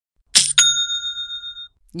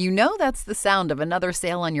You know that's the sound of another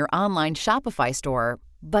sale on your online Shopify store.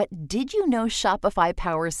 But did you know Shopify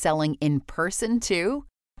powers selling in person too?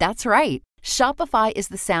 That's right. Shopify is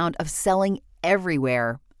the sound of selling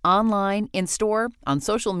everywhere. Online, in-store, on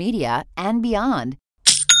social media, and beyond.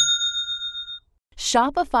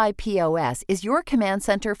 Shopify POS is your command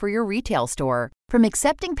center for your retail store. From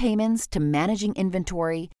accepting payments to managing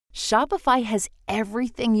inventory, Shopify has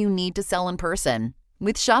everything you need to sell in person.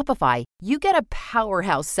 With Shopify, you get a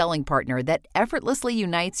powerhouse selling partner that effortlessly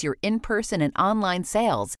unites your in-person and online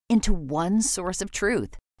sales into one source of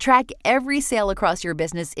truth. Track every sale across your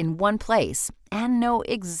business in one place and know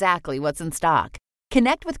exactly what's in stock.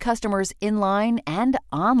 Connect with customers in-line and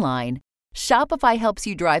online. Shopify helps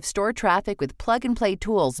you drive store traffic with plug-and-play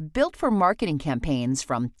tools built for marketing campaigns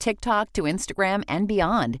from TikTok to Instagram and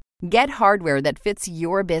beyond. Get hardware that fits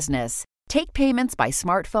your business. Take payments by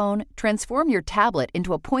smartphone, transform your tablet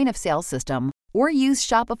into a point-of-sale system, or use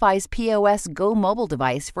Shopify's POS Go mobile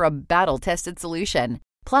device for a battle-tested solution.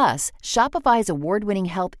 Plus, Shopify's award-winning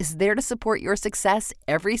help is there to support your success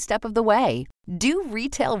every step of the way. Do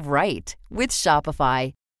retail right with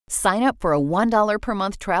Shopify. Sign up for a $1 per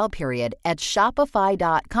month trial period at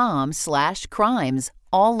shopify.com/crimes,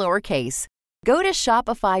 all lowercase. Go to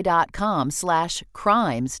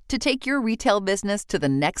shopify.com/crimes to take your retail business to the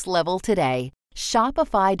next level today.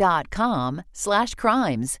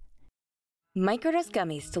 Shopify.com/crimes. Microdose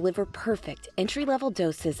gummies deliver perfect entry-level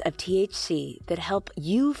doses of THC that help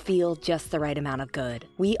you feel just the right amount of good.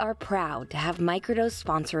 We are proud to have Microdose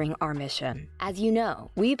sponsoring our mission. As you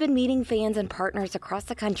know, we've been meeting fans and partners across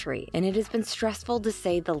the country, and it has been stressful to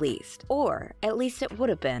say the least. Or at least it would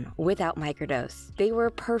have been without Microdose. They were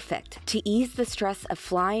perfect to ease the stress of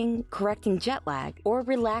flying, correcting jet lag, or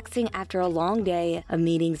relaxing after a long day of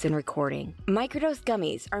meetings and recording. Microdose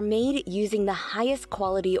gummies are made using the highest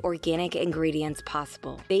quality organic ingredients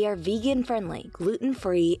possible. They are vegan-friendly,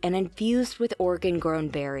 gluten-free, and infused with Oregon-grown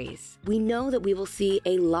berries. We know that we will see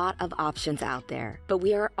a lot of options out there, but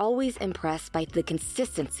we are always impressed by the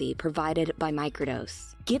consistency provided by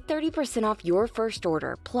Microdose. Get 30% off your first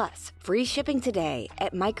order, plus free shipping today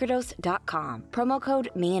at microdose.com. Promo code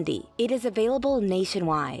MANDY. It is available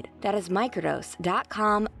nationwide. That is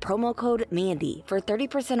microdose.com, promo code MANDY for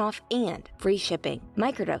 30% off and free shipping.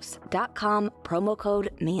 Microdose.com, promo code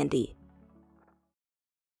MANDY.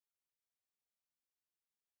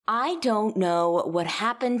 I don't know what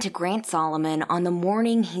happened to Grant Solomon on the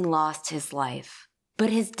morning he lost his life, but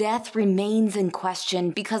his death remains in question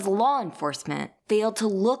because law enforcement failed to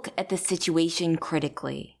look at the situation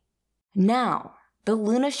critically. Now, the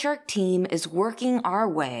Luna Shark team is working our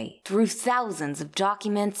way through thousands of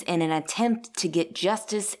documents in an attempt to get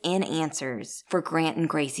justice and answers for Grant and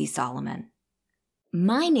Gracie Solomon.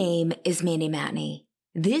 My name is Mandy Matney.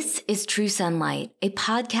 This is True Sunlight, a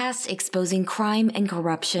podcast exposing crime and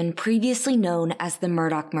corruption previously known as the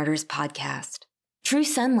Murdaugh Murders Podcast. True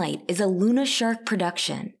Sunlight is a Luna Shark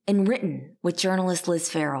production and written with journalist Liz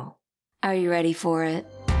Farrell. Are you ready for it?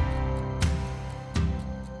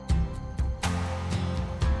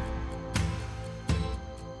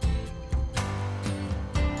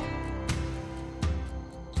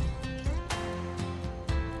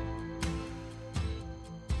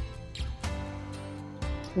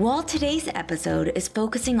 While today's episode is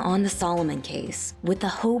focusing on the Solomon case, with the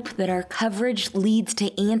hope that our coverage leads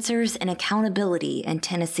to answers and accountability in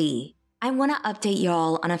Tennessee, I want to update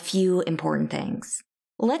y'all on a few important things.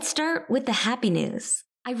 Let's start with the happy news.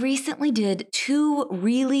 I recently did 2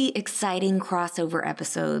 really exciting crossover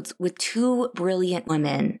episodes with 2 brilliant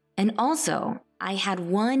women, and also I had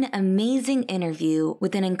one amazing interview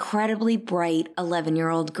with an incredibly bright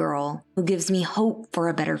 11-year-old girl who gives me hope for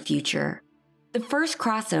a better future. The first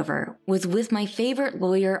crossover was with my favorite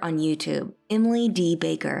lawyer on YouTube, Emily D.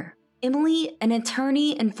 Baker. Emily, an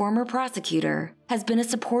attorney and former prosecutor, has been a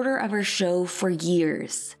supporter of our show for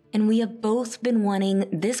years, and we have both been wanting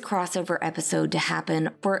this crossover episode to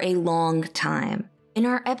happen for a long time. In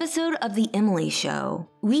our episode of The Emily Show,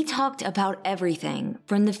 we talked about everything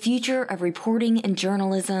from the future of reporting and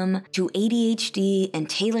journalism to ADHD and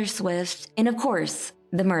Taylor Swift, and of course,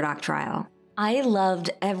 the Murdaugh trial. I loved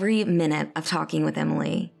every minute of talking with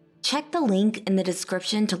Emily. Check the link in the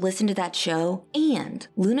description to listen to that show, and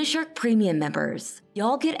Luna Shark Premium members,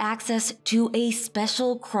 y'all get access to a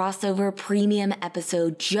special crossover premium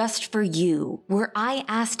episode just for you, where I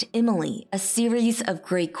asked Emily a series of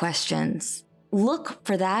great questions. Look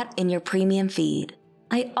for that in your premium feed.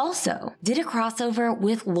 I also did a crossover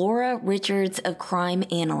with Laura Richards of Crime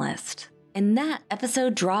Analyst, and that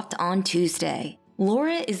episode dropped on Tuesday.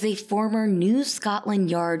 Laura is a former New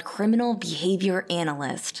Scotland Yard criminal behavior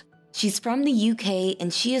analyst. She's from the UK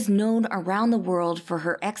and she is known around the world for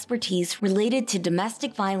her expertise related to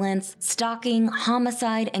domestic violence, stalking,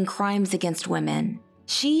 homicide, and crimes against women.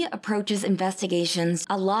 She approaches investigations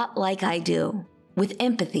a lot like I do, with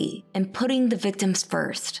empathy and putting the victims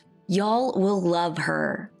first. Y'all will love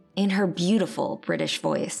her and her beautiful British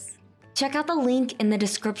voice. Check out the link in the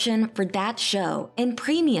description for that show and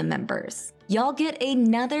premium members. Y'all get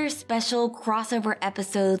another special crossover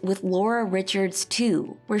episode with Laura Richards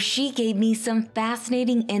too, where she gave me some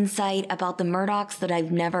fascinating insight about the Murdochs that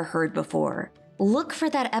I've never heard before. Look for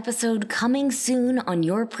that episode coming soon on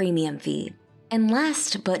your premium feed. And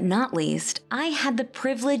last but not least, I had the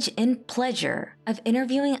privilege and pleasure of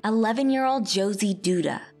interviewing 11-year-old Josie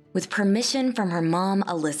Duda with permission from her mom,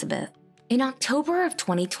 Elizabeth. In October of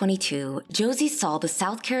 2022, Josie saw the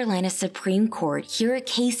South Carolina Supreme Court hear a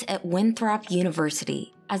case at Winthrop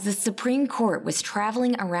University as the Supreme Court was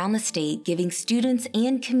traveling around the state giving students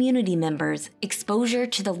and community members exposure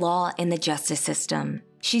to the law and the justice system.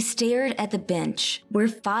 She stared at the bench where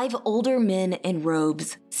 5 older men in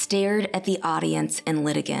robes stared at the audience and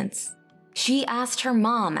litigants. She asked her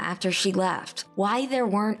mom after she left why there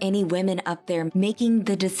weren't any women up there making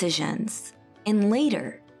the decisions. And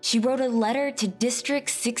later, she wrote a letter to District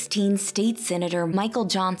 16 State Senator Michael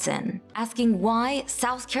Johnson, asking why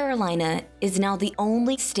South Carolina is now the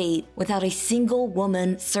only state without a single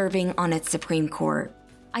woman serving on its Supreme Court.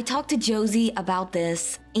 I talked to Josie about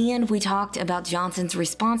this, and we talked about Johnson's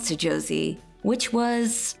response to Josie, which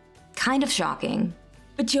was kind of shocking.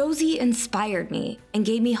 But Josie inspired me and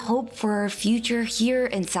gave me hope for our future here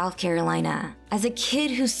in South Carolina. As a kid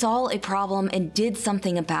who saw a problem and did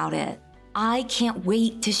something about it, I can't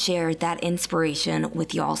wait to share that inspiration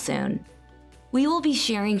with y'all soon. We will be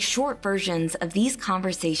sharing short versions of these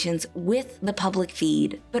conversations with the public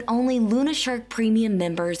feed, but only Luna Shark Premium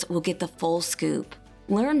members will get the full scoop.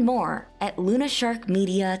 Learn more at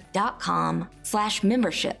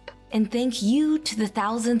lunasharkmedia.com/membership. And thank you to the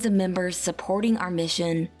thousands of members supporting our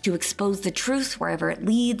mission to expose the truth wherever it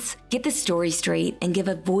leads, get the story straight, and give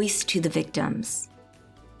a voice to the victims.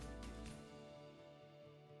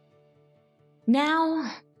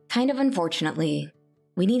 Now, kind of unfortunately,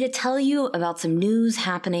 we need to tell you about some news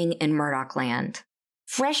happening in Murdoch land.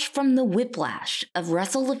 Fresh from the whiplash of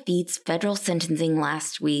Russell Laffitte's federal sentencing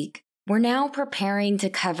last week, we're now preparing to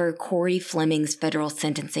cover Corey Fleming's federal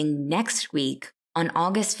sentencing next week on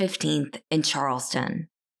August 15th in Charleston.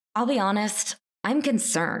 I'll be honest, I'm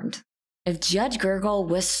concerned. If Judge Gergel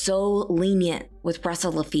was so lenient with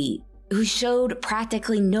Russell Laffitte, who showed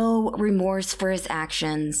practically no remorse for his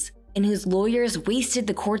actions, and whose lawyers wasted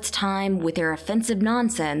the court's time with their offensive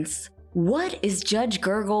nonsense, what is Judge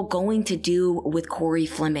Gergel going to do with Corey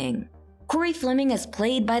Fleming? Corey Fleming has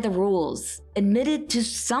played by the rules, admitted to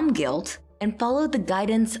some guilt, and followed the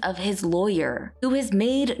guidance of his lawyer, who has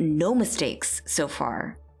made no mistakes so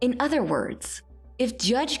far. In other words, if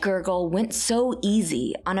Judge Gergel went so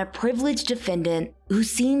easy on a privileged defendant who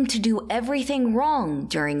seemed to do everything wrong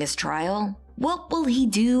during his trial, what will he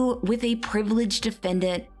do with a privileged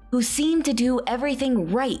defendant who seemed to do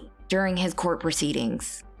everything right during his court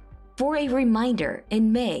proceedings? For a reminder,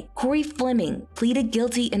 in May, Corey Fleming pleaded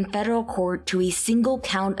guilty in federal court to a single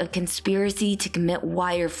count of conspiracy to commit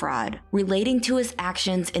wire fraud relating to his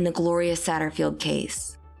actions in the Gloria Satterfield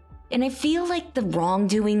case. And I feel like the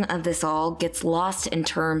wrongdoing of this all gets lost in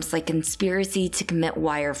terms like conspiracy to commit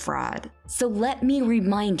wire fraud. So let me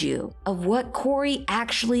remind you of what Corey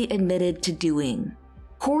actually admitted to doing.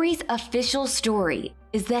 Corey's official story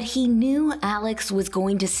is that he knew Alex was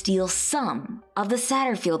going to steal some of the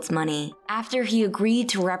Satterfield's money after he agreed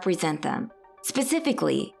to represent them.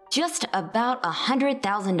 Specifically, just about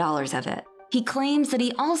 $100,000 of it. He claims that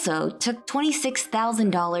he also took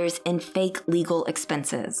 $26,000 in fake legal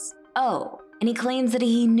expenses. Oh, and he claims that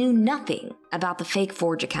he knew nothing about the fake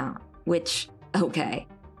Forge account, which, okay.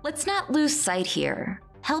 Let's not lose sight here.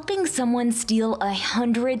 Helping someone steal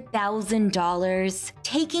 $100,000,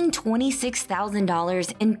 taking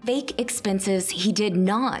 $26,000 in fake expenses he did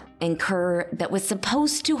not incur that was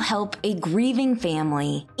supposed to help a grieving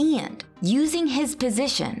family, and using his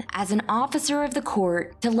position as an officer of the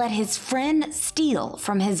court to let his friend steal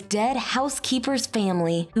from his dead housekeeper's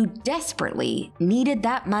family who desperately needed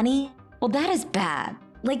that money, well, that is bad.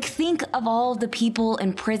 Like, think of all the people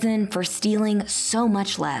in prison for stealing so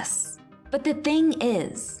much less. But the thing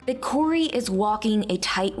is that Corey is walking a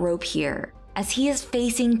tightrope here, as he is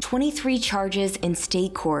facing 23 charges in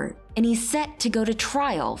state court, and he's set to go to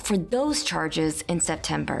trial for those charges in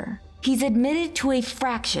September. He's admitted to a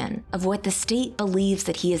fraction of what the state believes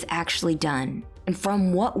that he has actually done. And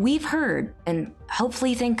from what we've heard, and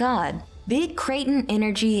hopefully thank God, Big Creighton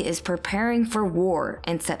Energy is preparing for war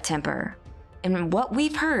in September. And what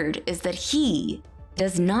we've heard is that he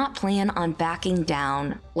does not plan on backing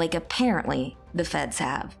down like apparently the feds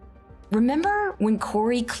have. Remember when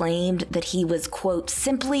Corey claimed that he was, quote,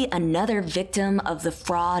 simply another victim of the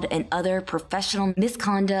fraud and other professional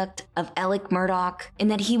misconduct of Alec Murdaugh, and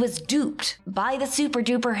that he was duped by the super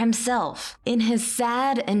duper himself in his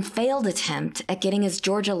sad and failed attempt at getting his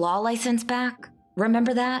Georgia law license back?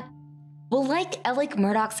 Remember that? Well, like Alec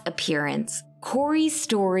Murdaugh's appearance, Corey's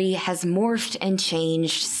story has morphed and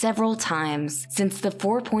changed several times since the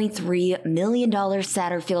 $4.3 million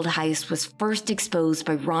Satterfield heist was first exposed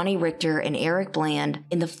by Ronnie Richter and Eric Bland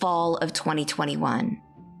in the fall of 2021.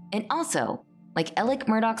 And also, like Alec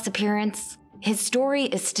Murdaugh's appearance, his story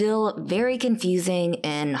is still very confusing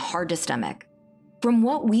and hard to stomach. From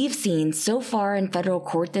what we've seen so far in federal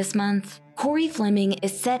court this month, Corey Fleming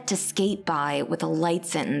is set to skate by with a light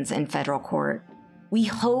sentence in federal court. We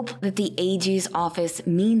hope that the AG's office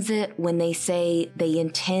means it when they say they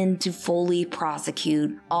intend to fully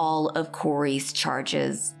prosecute all of Corey's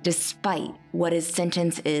charges, despite what his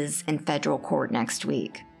sentence is in federal court next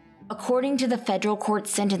week. According to the federal court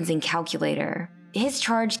sentencing calculator, his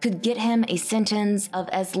charge could get him a sentence of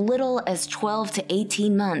as little as 12 to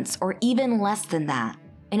 18 months, or even less than that,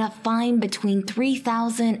 and a fine between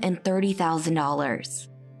 $3,000 and $30,000.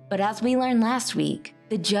 But as we learned last week,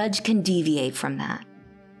 the judge can deviate from that.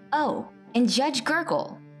 Oh, and Judge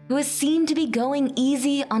Gergel, who has seemed to be going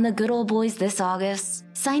easy on the good old boys this August,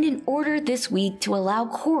 signed an order this week to allow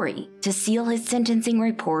Corey to seal his sentencing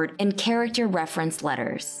report and character reference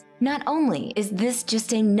letters. Not only is this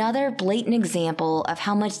just another blatant example of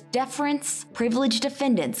how much deference privileged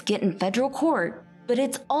defendants get in federal court, but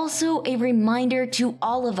it's also a reminder to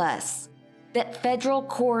all of us that federal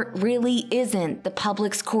court really isn't the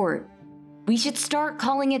public's court. We should start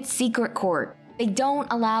calling it secret court. They don't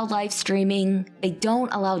allow live streaming, they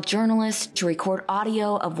don't allow journalists to record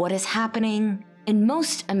audio of what is happening, and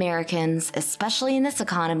most Americans, especially in this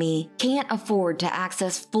economy, can't afford to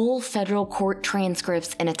access full federal court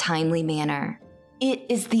transcripts in a timely manner. It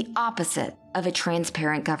is the opposite of a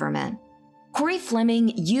transparent government. Corey Fleming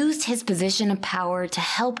used his position of power to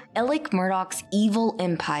help Alec Murdaugh's evil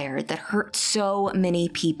empire that hurt so many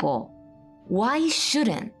people. Why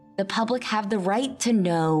shouldn't the public have the right to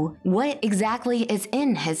know what exactly is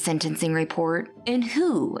in his sentencing report and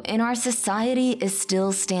who in our society is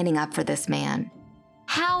still standing up for this man?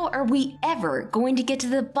 How are we ever going to get to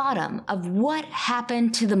the bottom of what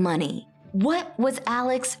happened to the money? What was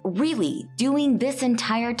Alex really doing this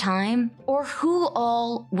entire time? Or who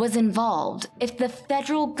all was involved if the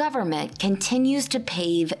federal government continues to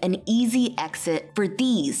pave an easy exit for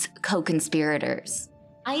these co-conspirators?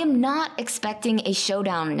 I am not expecting a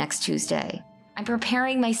showdown next Tuesday. I'm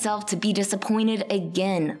preparing myself to be disappointed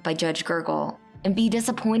again by Judge Gergel and be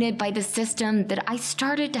disappointed by the system that I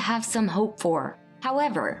started to have some hope for.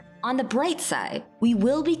 However, on the bright side, we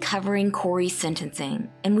will be covering Corey's sentencing,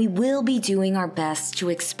 and we will be doing our best to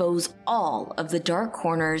expose all of the dark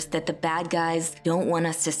corners that the bad guys don't want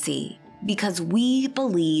us to see, because we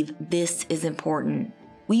believe this is important.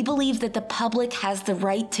 We believe that the public has the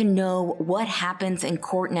right to know what happens in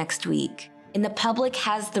court next week, and the public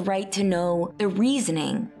has the right to know the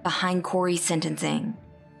reasoning behind Corey's sentencing.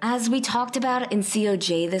 As we talked about in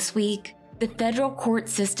COJ this week, the federal court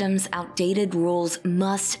system's outdated rules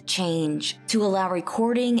must change to allow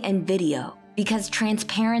recording and video, because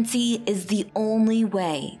transparency is the only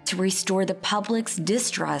way to restore the public's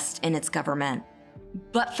distrust in its government.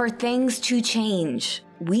 But for things to change,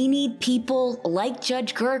 we need people like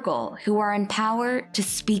Judge Gergel who are in power to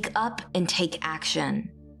speak up and take action.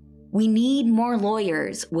 We need more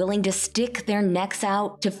lawyers willing to stick their necks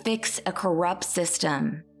out to fix a corrupt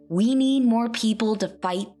system. We need more people to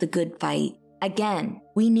fight the good fight. Again,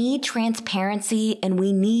 we need transparency and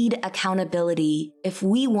we need accountability if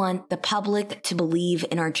we want the public to believe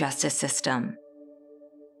in our justice system.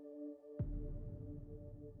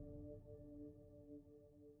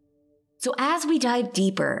 So as we dive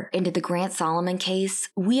deeper into the Grant Solomon case,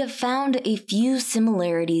 we have found a few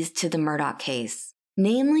similarities to the Murdaugh case,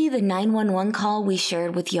 namely the 911 call we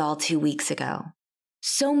shared with y'all 2 weeks ago.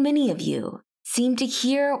 So many of you seem to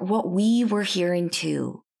hear what we were hearing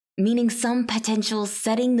too, meaning some potential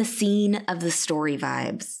setting the scene of the story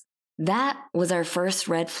vibes. That was our first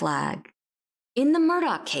red flag. In the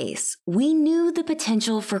Murdaugh case, we knew the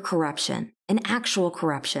potential for corruption, and actual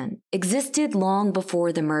corruption, existed long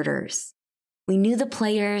before the murders. We knew the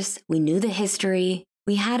players, we knew the history,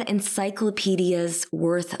 we had encyclopedias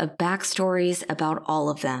worth of backstories about all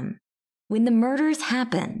of them. When the murders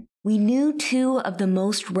happened, We knew two of the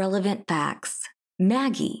most relevant facts.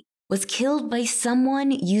 Maggie was killed by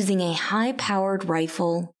someone using a high-powered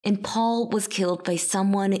rifle, and Paul was killed by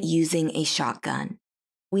someone using a shotgun.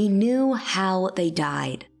 We knew how they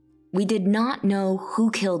died. We did not know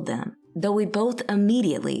who killed them, though we both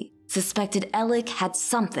immediately suspected Alec had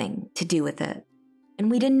something to do with it.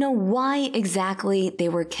 And we didn't know why exactly they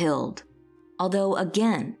were killed, although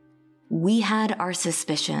again, we had our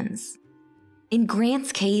suspicions. In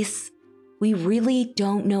Grant's case, we really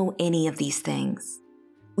don't know any of these things.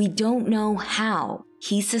 We don't know how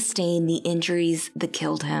he sustained the injuries that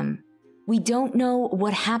killed him. We don't know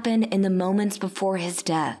what happened in the moments before his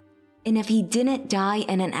death. And if he didn't die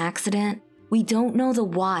in an accident, we don't know the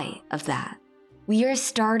why of that. We are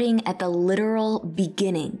starting at the literal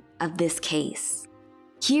beginning of this case.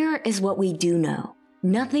 Here is what we do know.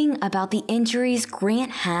 Nothing about the injuries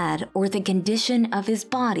Grant had or the condition of his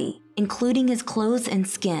body, including his clothes and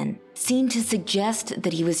skin, seemed to suggest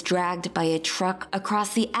that he was dragged by a truck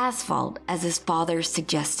across the asphalt as his father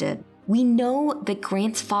suggested. We know that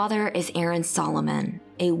Grant's father is Aaron Solomon,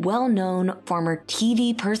 a well-known former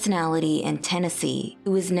TV personality in Tennessee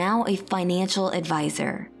who is now a financial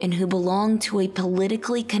advisor and who belonged to a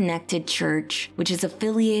politically connected church which is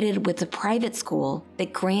affiliated with the private school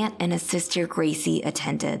that Grant and his sister Gracie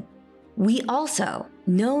attended. We also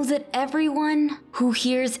know that everyone who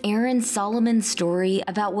hears Aaron Solomon's story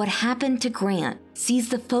about what happened to Grant sees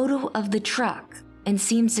the photo of the truck and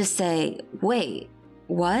seems to say, "Wait,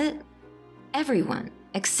 what?" Everyone,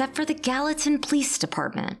 except for the Gallatin Police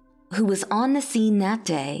Department, who was on the scene that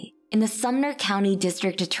day in the Sumner County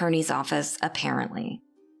District Attorney's Office, apparently.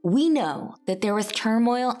 We know that there was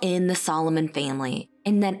turmoil in the Solomon family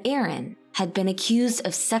and that Aaron had been accused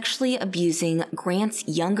of sexually abusing Grant's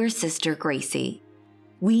younger sister, Gracie.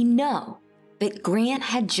 We know that Grant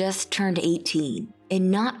had just turned 18,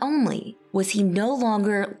 and not only was he no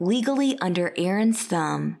longer legally under Aaron's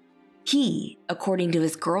thumb, he, according to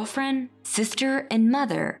his girlfriend, sister, and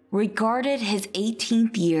mother, regarded his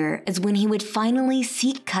 18th year as when he would finally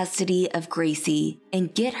seek custody of Gracie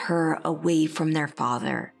and get her away from their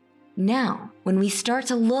father. Now, when we start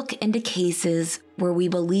to look into cases where we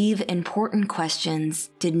believe important questions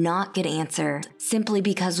did not get answered simply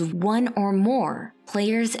because one or more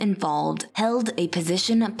players involved held a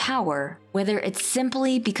position of power, whether it's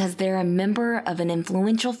simply because they're a member of an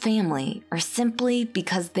influential family or simply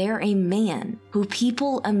because they're a man who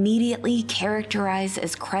people immediately characterize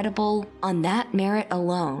as credible on that merit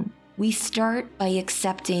alone, we start by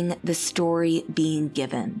accepting the story being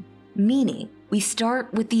given. Meaning, we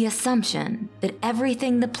start with the assumption that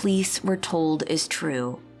everything the police were told is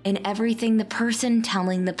true, and everything the person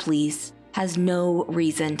telling the police has no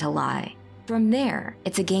reason to lie. From there,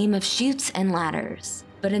 it's a game of chutes and ladders.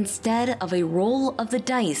 But instead of a roll of the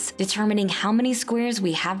dice determining how many squares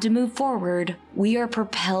we have to move forward, we are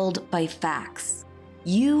propelled by facts.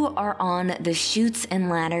 You are on the chutes and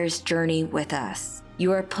ladders journey with us.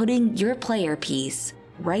 You are putting your player piece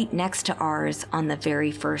right next to ours on the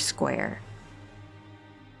very first square.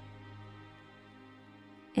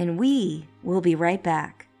 And we will be right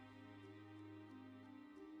back.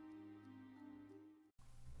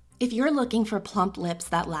 If you're looking for plump lips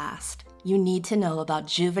that last, you need to know about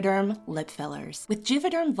Juvederm lip fillers. With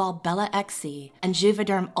Juvederm Volbella XC and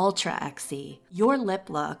Juvederm Ultra XC, your lip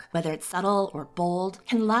look, whether it's subtle or bold,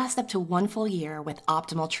 can last up to 1 full year with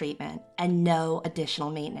optimal treatment and no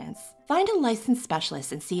additional maintenance. Find a licensed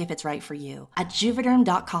specialist and see if it's right for you at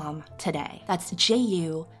Juvederm.com today. That's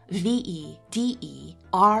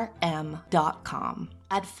JUVEDERM.com.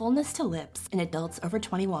 Add fullness to lips in adults over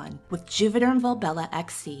 21 with Juvederm Volbella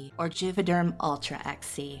XC or Juvederm Ultra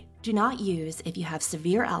XC. Do not use if you have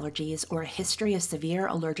severe allergies or a history of severe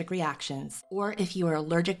allergic reactions, or if you are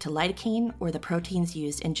allergic to lidocaine or the proteins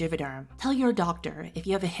used in Juvederm. Tell your doctor if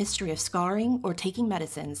you have a history of scarring or taking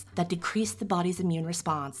medicines that decrease the body's immune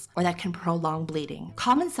response or that can prolong bleeding.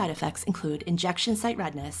 Common side effects include injection site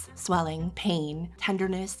redness, swelling, pain,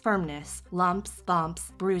 tenderness, firmness, lumps,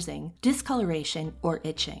 bumps, bruising, discoloration, or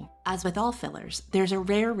itching. As with all fillers, there's a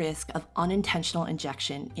rare risk of unintentional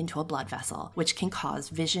injection into a blood vessel, which can cause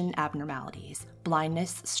vision abnormalities,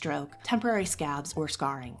 blindness, stroke, temporary scabs, or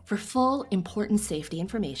scarring. For full, important safety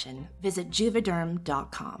information, visit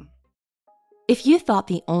Juvederm.com. If you thought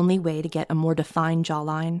the only way to get a more defined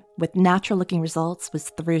jawline with natural-looking results was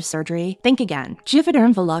through surgery, think again.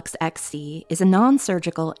 Juvederm Volux XC is a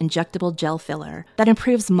non-surgical injectable gel filler that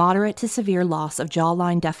improves moderate to severe loss of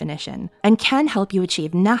jawline definition and can help you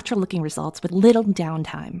achieve natural-looking results with little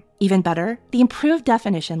downtime. Even better, the improved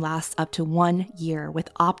definition lasts up to 1 year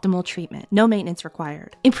with optimal treatment, no maintenance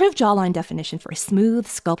required. Improved jawline definition for a smooth,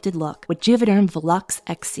 sculpted look with Juvederm Volux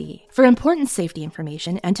XC. For important safety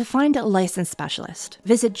information and to find a licensed specialist,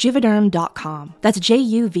 visit juvederm.com. That's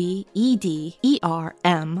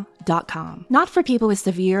JUVEDERM.com. Not for people with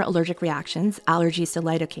severe allergic reactions, allergies to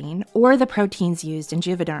lidocaine, or the proteins used in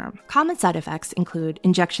Juvederm. Common side effects include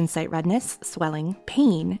injection site redness, swelling,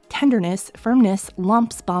 pain, tenderness, firmness,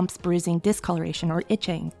 lumps, bumps, bruising, discoloration, or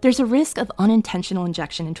itching. There's a risk of unintentional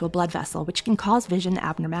injection into a blood vessel, which can cause vision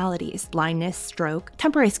abnormalities, blindness, stroke,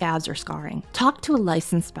 temporary scabs, or scarring. Talk to a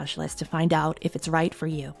licensed specialist to find out if it's right for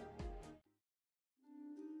you.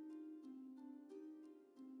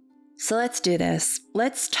 So let's do this.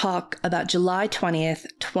 Let's talk about July 20th,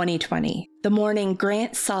 2020, the morning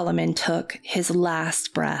Grant Solomon took his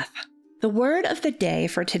last breath. The word of the day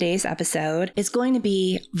for today's episode is going to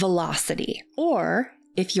be velocity, or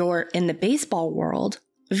if you're in the baseball world,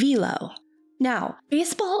 velo. Now,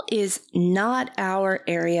 baseball is not our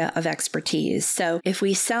area of expertise, so if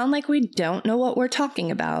we sound like we don't know what we're talking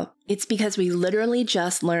about, it's because we literally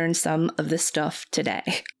just learned some of this stuff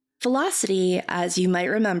today. Velocity, as you might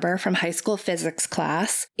remember from high school physics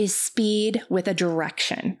class, is speed with a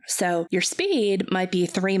direction. So your speed might be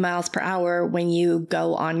 3 miles per hour when you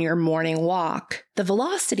go on your morning walk. The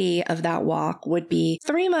velocity of that walk would be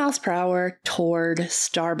 3 miles per hour toward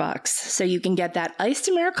Starbucks. So you can get that iced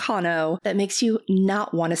Americano that makes you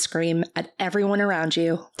not want to scream at everyone around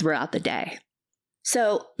you throughout the day.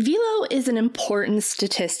 So, velo is an important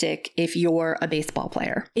statistic if you're a baseball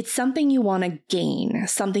player. It's something you want to gain,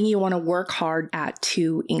 something you want to work hard at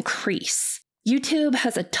to increase. YouTube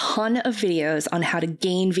has a ton of videos on how to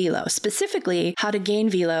gain velo, specifically how to gain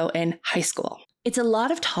velo in high school. It's a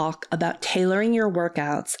lot of talk about tailoring your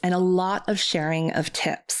workouts and a lot of sharing of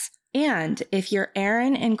tips. And if you're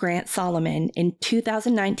Aaron and Grant Solomon in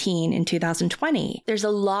 2019 and 2020, there's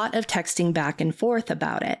a lot of texting back and forth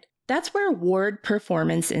about it. That's where Ward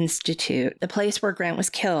Performance Institute, the place where Grant was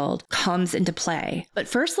killed, comes into play. But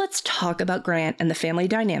first, let's talk about Grant and the family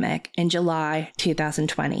dynamic in July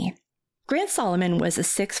 2020. Grant Solomon was a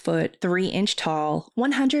 6-foot, 3-inch tall,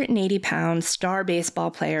 180-pound star baseball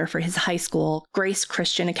player for his high school, Grace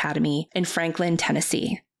Christian Academy in Franklin,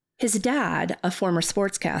 Tennessee. His dad, a former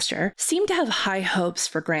sportscaster, seemed to have high hopes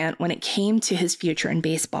for Grant when it came to his future in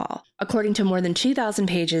baseball, according to more than 2,000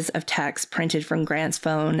 pages of text printed from Grant's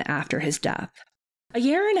phone after his death. A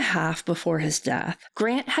year and a half before his death,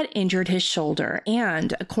 Grant had injured his shoulder,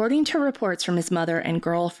 and, according to reports from his mother and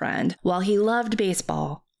girlfriend, while he loved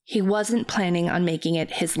baseball, he wasn't planning on making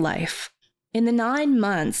it his life. In the 9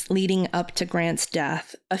 months leading up to Grant's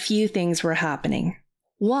death, a few things were happening.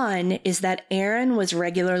 One is that Aaron was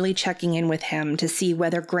regularly checking in with him to see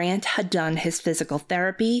whether Grant had done his physical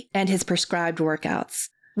therapy and his prescribed workouts,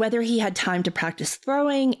 whether he had time to practice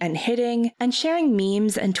throwing and hitting, and sharing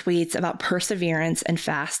memes and tweets about perseverance and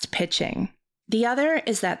fast pitching. The other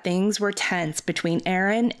is that things were tense between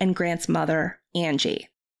Aaron and Grant's mother, Angie.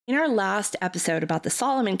 In our last episode about the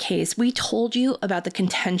Solomon case, we told you about the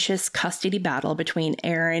contentious custody battle between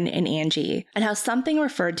Aaron and Angie, and how something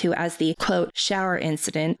referred to as the, quote, shower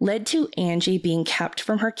incident led to Angie being kept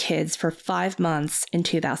from her kids for 5 months in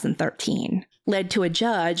 2013, led to a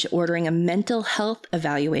judge ordering a mental health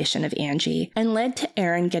evaluation of Angie, and led to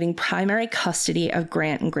Aaron getting primary custody of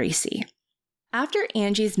Grant and Gracie. After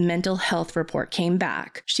Angie's mental health report came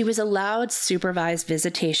back, she was allowed supervised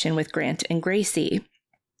visitation with Grant and Gracie.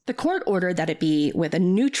 The court ordered that it be with a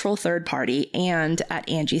neutral third party and at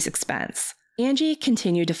Angie's expense. Angie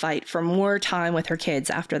continued to fight for more time with her kids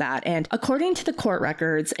after that, and according to the court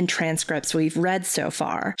records and transcripts we've read so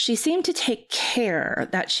far, she seemed to take care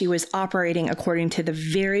that she was operating according to the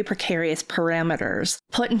very precarious parameters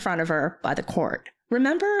put in front of her by the court.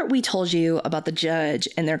 Remember we told you about the judge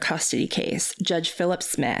in their custody case, Judge Philip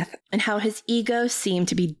Smith, and how his ego seemed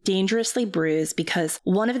to be dangerously bruised because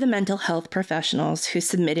one of the mental health professionals who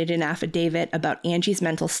submitted an affidavit about Angie's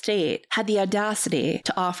mental state had the audacity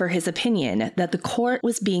to offer his opinion that the court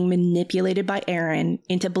was being manipulated by Aaron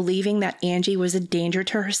into believing that Angie was a danger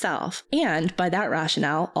to herself, and by that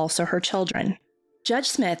rationale, also her children. Judge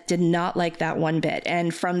Smith did not like that one bit,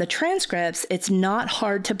 and from the transcripts, it's not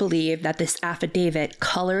hard to believe that this affidavit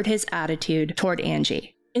colored his attitude toward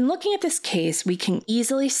Angie. In looking at this case, we can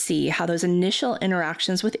easily see how those initial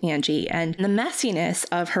interactions with Angie and the messiness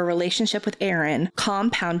of her relationship with Aaron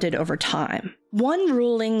compounded over time. One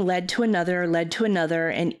ruling led to another,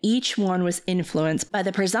 and each one was influenced by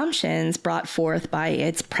the presumptions brought forth by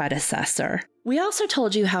its predecessor. We also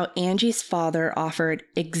told you how Angie's father offered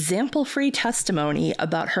example-free testimony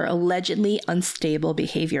about her allegedly unstable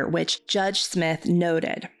behavior, which Judge Smith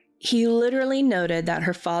noted. He literally noted that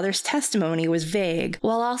her father's testimony was vague,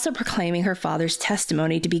 while also proclaiming her father's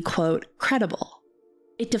testimony to be, quote, credible.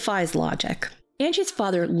 It defies logic. Angie's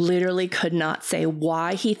father literally could not say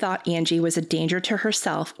why he thought Angie was a danger to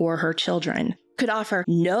herself or her children. Could offer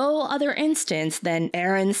no other instance than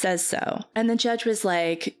Aaron says so. And the judge was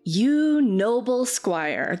like, "You noble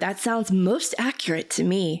squire, that sounds most accurate to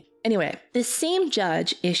me." Anyway, this same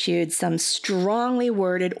judge issued some strongly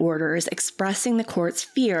worded orders expressing the court's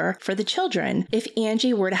fear for the children if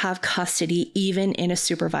Angie were to have custody even in a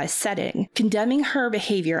supervised setting, condemning her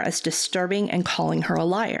behavior as disturbing and calling her a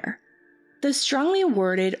liar. The strongly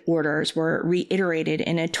worded orders were reiterated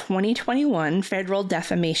in a 2021 federal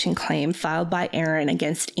defamation claim filed by Aaron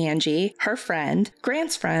against Angie, her friend,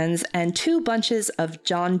 Grant's friends, and 2 bunches of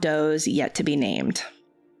John Does yet to be named.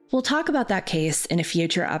 We'll talk about that case in a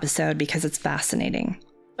future episode because it's fascinating.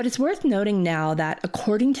 But it's worth noting now that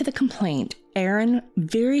according to the complaint, Aaron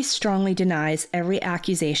very strongly denies every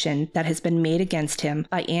accusation that has been made against him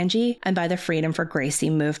by Angie and by the Freedom for Gracie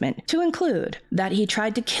movement, to include that he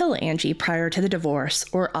tried to kill Angie prior to the divorce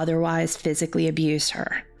or otherwise physically abuse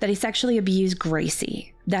her, that he sexually abused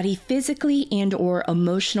Gracie, that he physically and or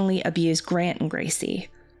emotionally abused Grant and Gracie,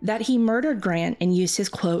 that he murdered Grant and used his,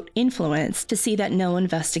 quote, influence to see that no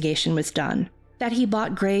investigation was done, that he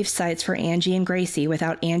bought grave sites for Angie and Gracie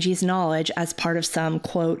without Angie's knowledge as part of some,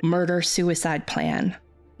 quote, murder-suicide plan,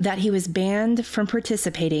 that he was banned from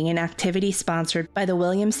participating in activities sponsored by the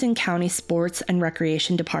Williamson County Sports and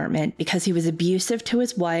Recreation Department because he was abusive to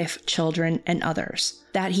his wife, children, and others,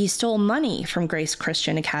 that he stole money from Grace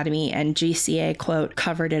Christian Academy and GCA, quote,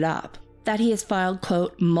 covered it up, that he has filed,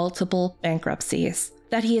 quote, multiple bankruptcies,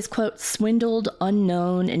 that he has, quote, swindled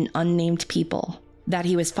unknown and unnamed people, that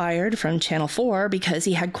he was fired from Channel 4 because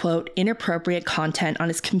he had, quote, inappropriate content on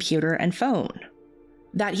his computer and phone,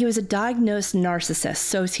 that he was a diagnosed narcissist,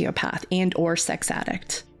 sociopath, and or sex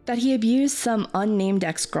addict, that he abused some unnamed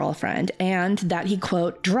ex-girlfriend, and that he,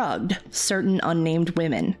 quote, drugged certain unnamed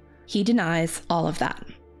women. He denies all of that.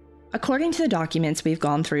 According to the documents we've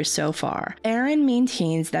gone through so far, Aaron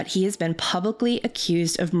maintains that he has been publicly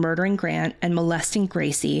accused of murdering Grant and molesting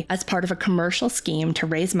Gracie as part of a commercial scheme to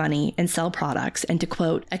raise money and sell products and to,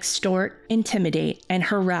 quote, extort, intimidate, and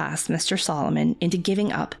harass Mr. Solomon into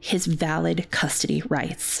giving up his valid custody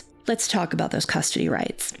rights. Let's talk about those custody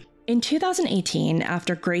rights. In 2018,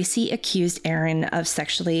 after Gracie accused Aaron of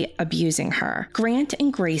sexually abusing her, Grant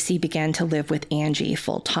and Gracie began to live with Angie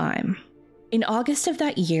full-time. In August of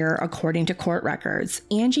that year, according to court records,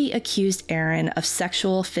 Angie accused Aaron of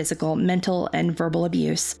sexual, physical, mental, and verbal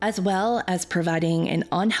abuse, as well as providing an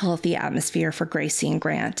unhealthy atmosphere for Gracie and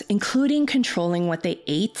Grant, including controlling what they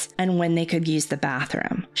ate and when they could use the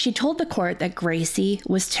bathroom. She told the court that Gracie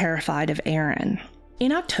was terrified of Aaron.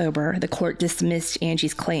 In October, the court dismissed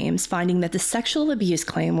Angie's claims, finding that the sexual abuse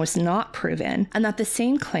claim was not proven and that the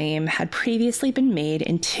same claim had previously been made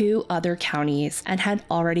in 2 other counties and had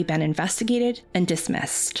already been investigated and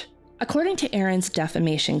dismissed. According to Aaron's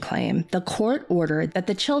defamation claim, the court ordered that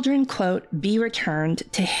the children, quote, be returned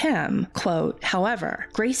to him, quote. However,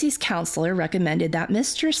 Gracie's counselor recommended that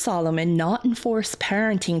Mr. Solomon not enforce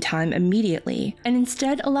parenting time immediately and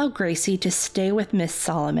instead allow Gracie to stay with Miss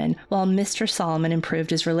Solomon while Mr. Solomon improved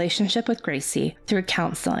his relationship with Gracie through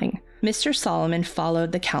counseling. Mr. Solomon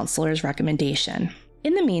followed the counselor's recommendation.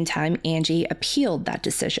 In the meantime, Angie appealed that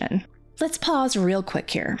decision. Let's pause real quick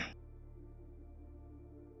here.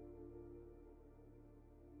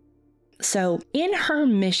 So, in her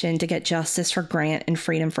mission to get justice for Grant and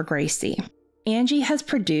freedom for Gracie, Angie has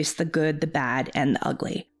produced the good, the bad, and the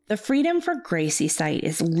ugly. The Freedom for Gracie site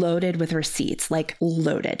is loaded with receipts, like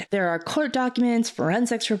loaded. There are court documents,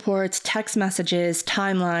 forensics reports, text messages,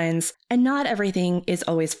 timelines, and not everything is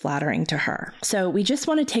always flattering to her. So we just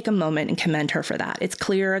want to take a moment and commend her for that. It's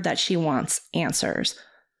clear that she wants answers.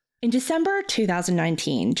 In December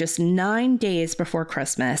 2019, just 9 days before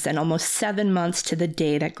Christmas and almost 7 months to the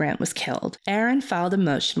day that Grant was killed, Aaron filed a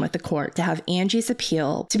motion with the court to have Angie's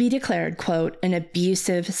appeal to be declared, quote, an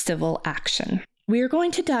abusive civil action. We are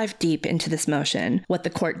going to dive deep into this motion, what the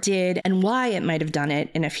court did, and why it might have done it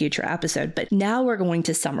in a future episode, but now we're going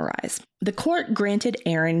to summarize. The court granted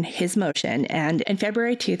Aaron his motion and, in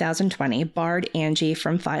February 2020, barred Angie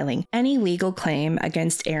from filing any legal claim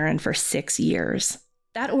against Aaron for 6 years.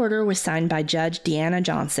 That order was signed by Judge Deanna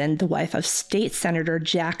Johnson, the wife of State Senator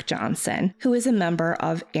Jack Johnson, who is a member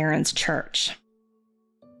of Aaron's church.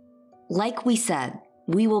 Like we said,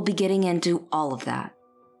 we will be getting into all of that.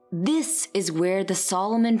 This is where the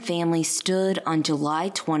Solomon family stood on July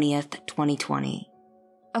 20th, 2020.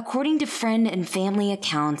 According to friend and family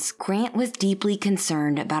accounts, Grant was deeply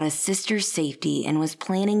concerned about his sister's safety and was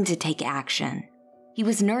planning to take action. He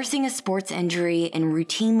was nursing a sports injury and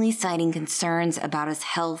routinely citing concerns about his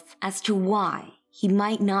health as to why he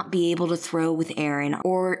might not be able to throw with Aaron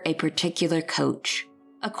or a particular coach.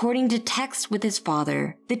 According to texts with his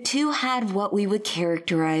father, the two had what we would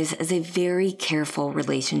characterize as a very careful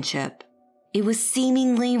relationship. It was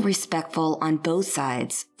seemingly respectful on both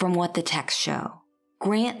sides from what the texts show.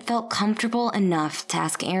 Grant felt comfortable enough to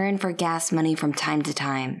ask Aaron for gas money from time to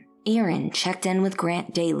time. Aaron checked in with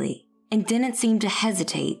Grant daily and didn't seem to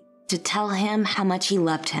hesitate to tell him how much he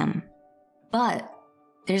loved him. But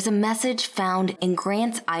there's a message found in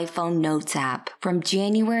Grant's iPhone Notes app from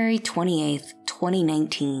January 28th,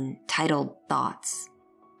 2019, titled Thoughts.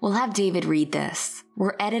 We'll have David read this.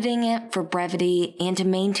 We're editing it for brevity and to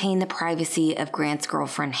maintain the privacy of Grant's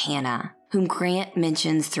girlfriend, Hannah, whom Grant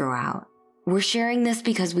mentions throughout. We're sharing this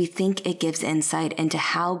because we think it gives insight into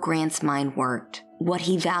how Grant's mind worked, what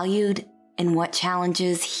he valued, and what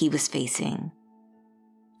challenges he was facing.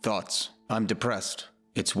 Thoughts. I'm depressed.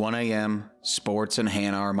 It's 1 a.m., sports and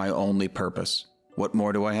Hannah are my only purpose. What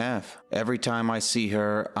more do I have? Every time I see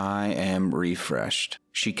her, I am refreshed.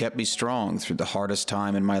 She kept me strong through the hardest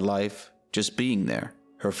time in my life, just being there.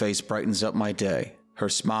 Her face brightens up my day. Her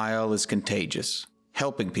smile is contagious.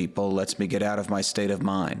 Helping people lets me get out of my state of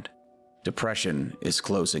mind. Depression is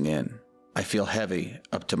closing in. I feel heavy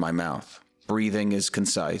up to my mouth. Breathing is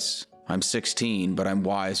concise. I'm 16, but I'm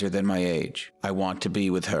wiser than my age. I want to be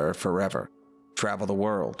with her forever. Travel the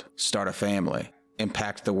world, start a family,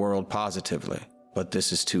 impact the world positively. But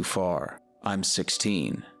this is too far. I'm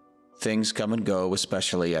 16. Things come and go,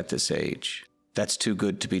 especially at this age. That's too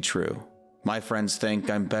good to be true. My friends think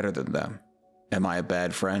I'm better than them. Am I a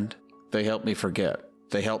bad friend? They help me forget.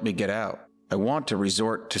 They help me get out. I want to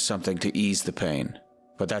resort to something to ease the pain,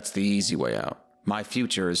 but that's the easy way out. My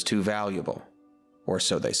future is too valuable, or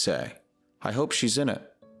so they say. I hope she's in it,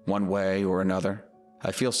 one way or another.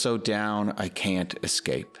 I feel so down I can't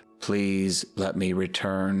escape. Please let me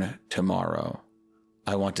return tomorrow.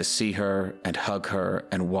 I want to see her and hug her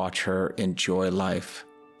and watch her enjoy life.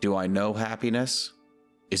 Do I know happiness?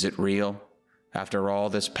 Is it real? After all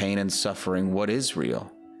this pain and suffering, what is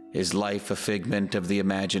real? Is life a figment of the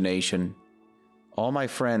imagination? All my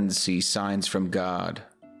friends see signs from God.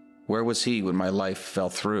 Where was he when my life fell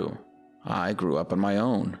through? I grew up on my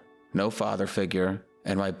own. No father figure,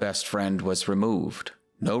 and my best friend was removed.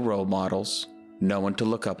 No role models, no one to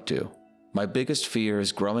look up to. My biggest fear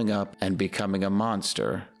is growing up and becoming a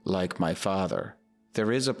monster like my father.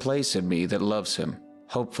 There is a place in me that loves him.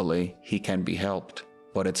 Hopefully, he can be helped,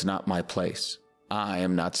 but it's not my place. I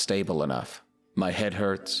am not stable enough. My head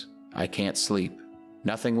hurts. I can't sleep.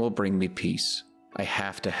 Nothing will bring me peace. I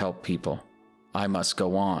have to help people. I must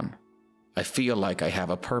go on. I feel like I have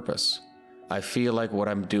a purpose. I feel like what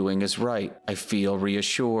I'm doing is right. I feel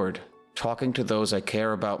reassured. Talking to those I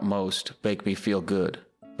care about most make me feel good,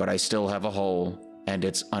 but I still have a hole, and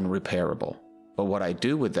it's unrepairable. But what I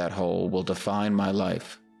do with that hole will define my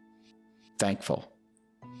life. Thankful.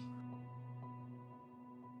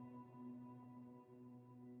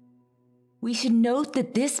 We should note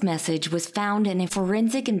that this message was found in a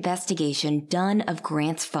forensic investigation done of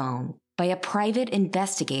Grant's phone by a private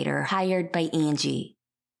investigator hired by Angie.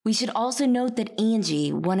 We should also note that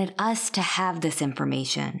Angie wanted us to have this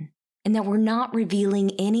information, and that we're not revealing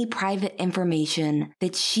any private information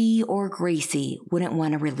that she or Gracie wouldn't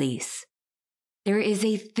want to release. There is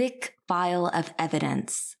a thick file of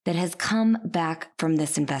evidence that has come back from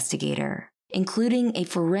this investigator, including a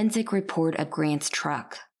forensic report of Grant's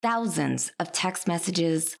truck, thousands of text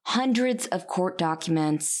messages, hundreds of court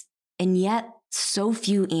documents, and yet so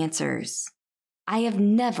few answers. I have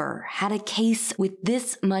never had a case with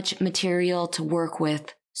this much material to work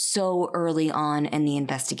with so early on in the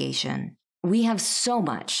investigation. We have so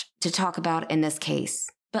much to talk about in this case,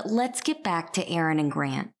 but let's get back to Aaron and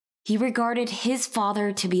Grant. He regarded his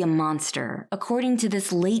father to be a monster, according to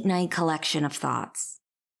this late-night collection of thoughts.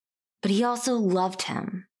 But he also loved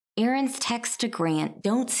him. Aaron's texts to Grant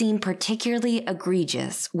don't seem particularly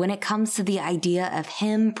egregious when it comes to the idea of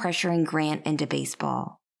him pressuring Grant into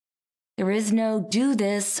baseball. There is no do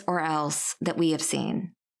this or else that we have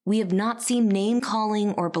seen. We have not seen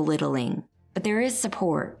name-calling or belittling, but there is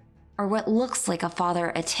support, or what looks like a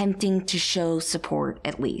father attempting to show support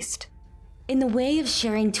at least. In the way of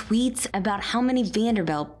sharing tweets about how many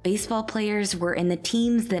Vanderbilt baseball players were in the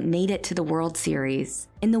teams that made it to the World Series.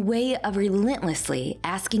 In the way of relentlessly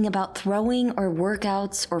asking about throwing or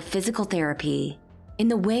workouts or physical therapy. In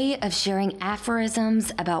the way of sharing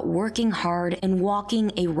aphorisms about working hard and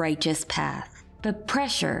walking a righteous path. But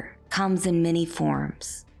pressure comes in many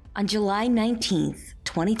forms. On July 19th,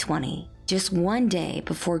 2020, just one day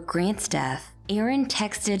before Grant's death, Aaron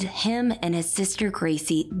texted him and his sister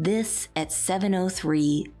Gracie this at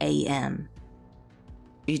 7:03 a.m.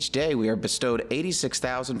 Each day we are bestowed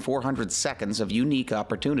 86,400 seconds of unique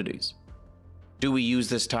opportunities. Do we use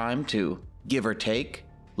this time to give or take,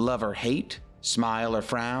 love or hate, smile or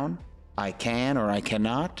frown, I can or I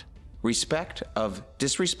cannot, respect of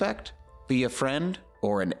disrespect, be a friend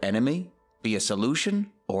or an enemy, be a solution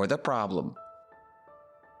or the problem?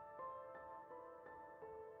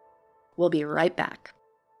 We'll be right back.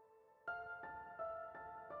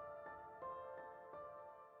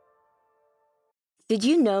 Did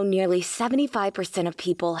you know nearly 75% of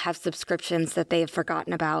people have subscriptions that they have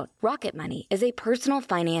forgotten about? Rocket Money is a personal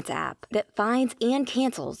finance app that finds and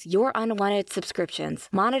cancels your unwanted subscriptions,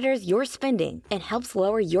 monitors your spending, and helps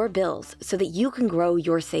lower your bills so that you can grow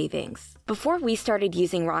your savings. Before we started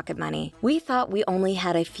using Rocket Money, we thought we only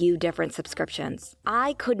had a few different subscriptions.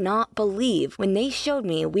 I could not believe when they showed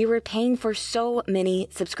me we were paying for so many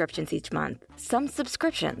subscriptions each month. Some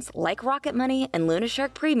subscriptions, like Rocket Money and Luna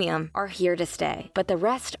Shark Premium, are here to stay, but the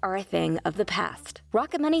rest are a thing of the past.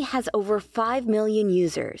 Rocket Money has over 5 million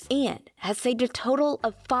users and has saved a total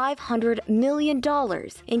of $500 million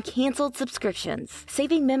in canceled subscriptions,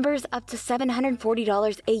 saving members up to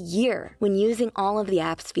 $740 a year when using all of the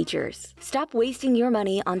app's features. Stop wasting your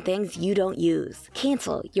money on things you don't use.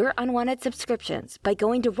 Cancel your unwanted subscriptions by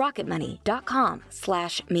going to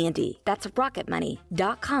rocketmoney.com/Mandy. That's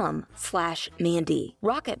rocketmoney.com/Mandy.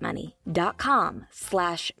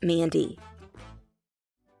 rocketmoney.com/Mandy.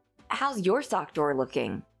 How's your sock drawer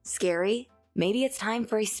looking? Scary? Maybe it's time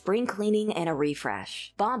for a spring cleaning and a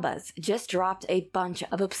refresh. Bombas just dropped a bunch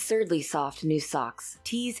of absurdly soft new socks,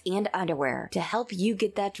 tees, and underwear to help you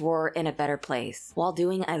get that drawer in a better place while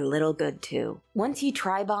doing a little good too. Once you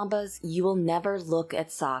try Bombas, you will never look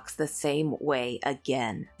at socks the same way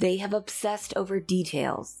again. They have obsessed over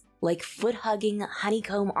details, like foot-hugging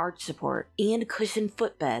honeycomb arch support and cushioned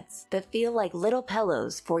footbeds that feel like little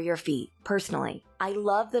pillows for your feet. Personally, I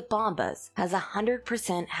love that Bombas has a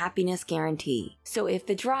 100% happiness guarantee. So if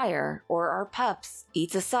the dryer or our pups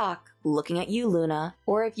eats a sock, looking at you, Luna,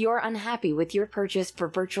 or if you're unhappy with your purchase for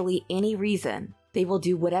virtually any reason, they will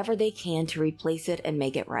do whatever they can to replace it and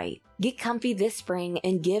make it right. Get comfy this spring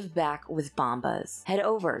and give back with Bombas. Head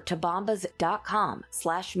over to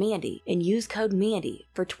bombas.com/Mandy and use code Mandy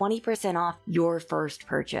for 20% off your first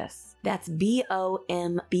purchase. That's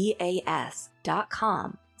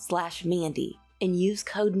BOMBAS.com/Mandy and use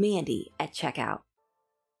code Mandy at checkout.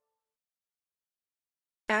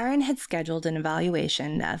 Aaron had scheduled an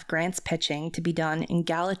evaluation of Grant's pitching to be done in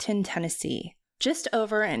Gallatin, Tennessee, just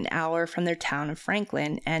over an hour from their town of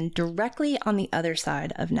Franklin and directly on the other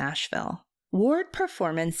side of Nashville. Ward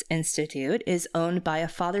Performance Institute is owned by a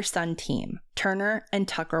father-son team, Turner and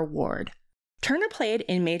Tucker Ward. Turner played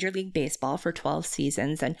in Major League Baseball for 12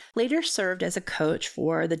 seasons and later served as a coach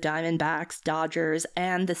for the Diamondbacks, Dodgers,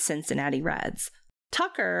 and the Cincinnati Reds.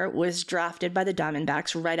 Tucker was drafted by the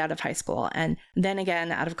Diamondbacks right out of high school and then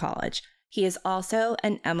again out of college. He is also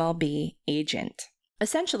an MLB agent.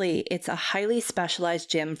 Essentially, it's a highly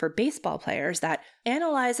specialized gym for baseball players that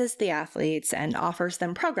analyzes the athletes and offers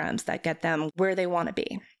them programs that get them where they want to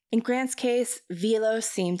be. In Grant's case, velo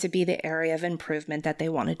seemed to be the area of improvement that they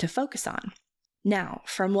wanted to focus on. Now,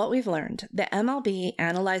 from what we've learned, the MLB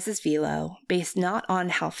analyzes velo based not on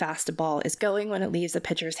how fast a ball is going when it leaves a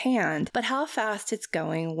pitcher's hand, but how fast it's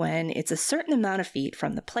going when it's a certain amount of feet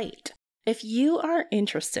from the plate. If you are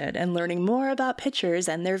interested in learning more about pitchers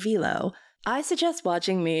and their velo, I suggest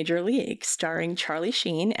watching Major League, starring Charlie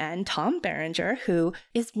Sheen and Tom Berenger, who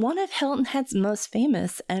is one of Hilton Head's most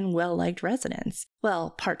famous and well-liked residents. Well,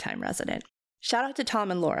 part-time resident. Shout out to Tom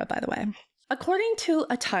and Laura, by the way. According to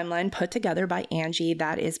a timeline put together by Angie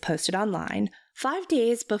that is posted online, 5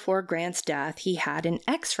 days before Grant's death, he had an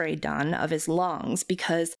x-ray done of his lungs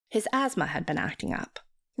because his asthma had been acting up.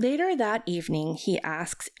 Later that evening, he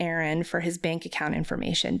asks Aaron for his bank account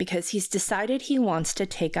information because he's decided he wants to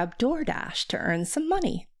take up DoorDash to earn some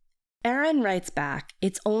money. Aaron writes back,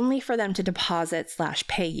 "It's only for them to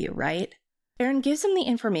deposit/pay you, right?" Aaron gives him the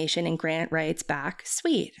information and Grant writes back,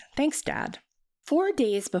 "Sweet, thanks, Dad." 4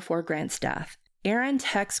 days before Grant's death, Aaron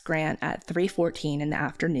texts Grant at 3:14 in the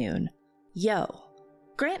afternoon, "Yo."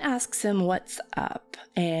 Grant asks him what's up,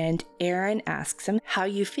 and Aaron asks him, "How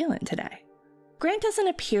you feeling today?" Grant doesn't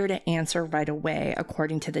appear to answer right away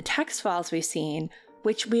according to the text files we've seen,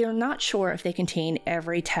 which we are not sure if they contain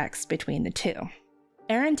every text between the two.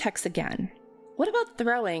 Aaron texts again, "What about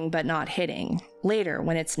throwing but not hitting, later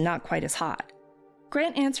when it's not quite as hot?"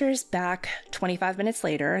 Grant answers back 25 minutes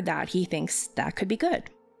later that he thinks that could be good.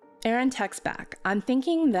 Aaron texts back, "I'm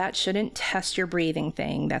thinking that shouldn't test your breathing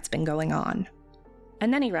thing that's been going on."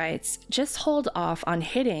 And then he writes, "Just hold off on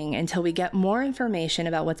hitting until we get more information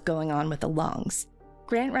about what's going on with the lungs."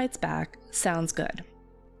 Grant writes back, "Sounds good."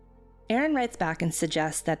 Aaron writes back and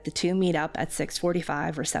suggests that the two meet up at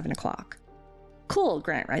 6:45 or 7 o'clock. "Cool,"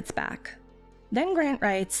 Grant writes back. Then Grant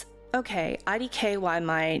writes, "Okay, IDK why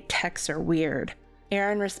my texts are weird."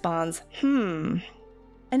 Aaron responds, An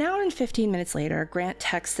hour and 15 minutes later, Grant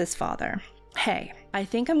texts his father, "Hey, I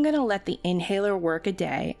think I'm going to let the inhaler work a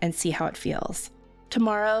day and see how it feels.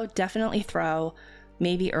 Tomorrow, definitely throw,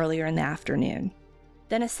 maybe earlier in the afternoon."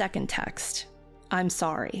 Then a second text, "I'm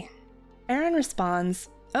sorry." Aaron responds,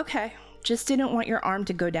 "Okay, just didn't want your arm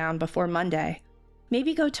to go down before Monday.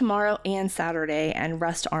 Maybe go tomorrow and Saturday and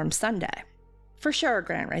rest arm Sunday." "For sure,"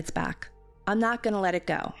 Grant writes back. "I'm not going to let it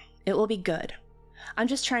go. It will be good. I'm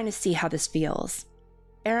just trying to see how this feels."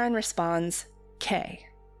 Aaron responds, "K."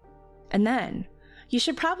 And then, "You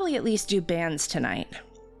should probably at least do bands tonight."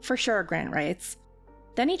 "For sure," Grant writes.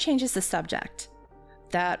 Then he changes the subject.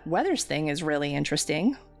 "That weathers thing is really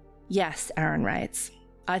interesting." "Yes," Aaron writes.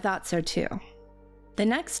 "I thought so too." The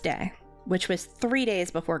next day, which was 3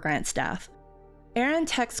 days before Grant's death, Aaron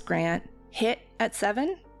texts Grant, "Hit at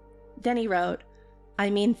 7?" Then he wrote, "I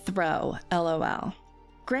mean throw, LOL."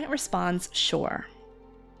 Grant responds, "Sure."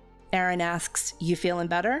 Aaron asks, "You feeling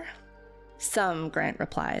better?" "Some," Grant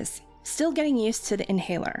replies. "Still getting used to the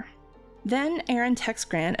inhaler." Then Aaron texts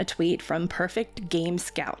Grant a tweet from Perfect Game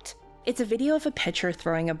Scout. It's a video of a pitcher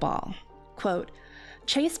throwing a ball. Quote,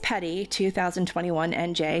 "Chase Petty, 2021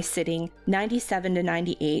 NJ, sitting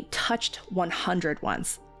 97-98, touched 100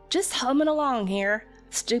 once. Just humming along here.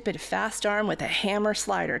 Stupid fast arm with a hammer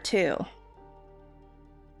slider, too."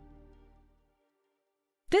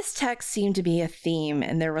 This text seemed to be a theme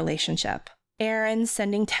in their relationship. Aaron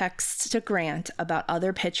sending texts to Grant about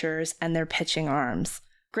other pitchers and their pitching arms.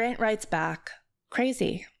 Grant writes back,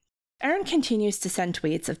 "Crazy." Aaron continues to send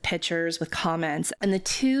tweets of pitchers with comments, and the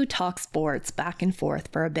two talk sports back and forth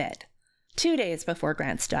for a bit. 2 days before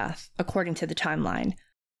Grant's death, according to the timeline,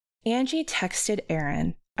 Angie texted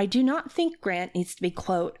Aaron, "I do not think Grant needs to be,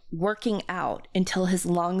 quote, working out until his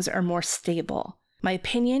lungs are more stable. My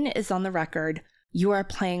opinion is on the record. You are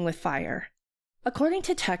playing with fire." According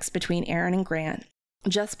to text between Aaron and Grant,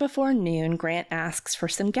 just before noon, Grant asks for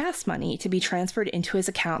some gas money to be transferred into his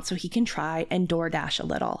account so he can try and DoorDash a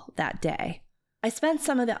little that day. "I spent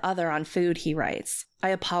some of the other on food," he writes. "I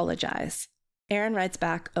apologize." Aaron writes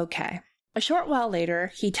back, "Okay." A short while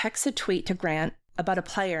later, he texts a tweet to Grant about a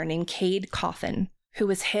player named Cade Coffin, who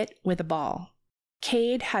was hit with a ball.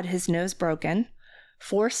 Cade had his nose broken,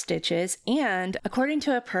 4 stitches, and, according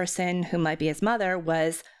to a person who might be his mother,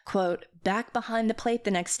 was, quote, back behind the plate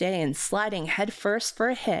the next day and sliding head first for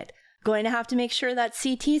a hit. Going to have to make sure that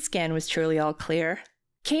CT scan was truly all clear.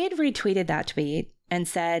 Cade retweeted that tweet and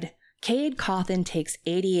said, "Cade Coffin takes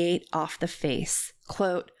 88 off the face.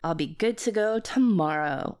 Quote, I'll be good to go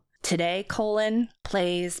tomorrow. Today,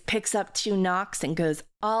 plays, picks up 2 knocks, and goes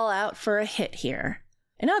all out for a hit here."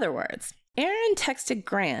 In other words, Aaron texted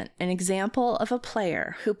Grant an example of a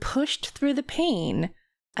player who pushed through the pain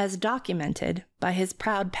as documented by his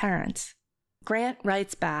proud parents. Grant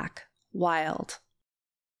writes back, "Wild."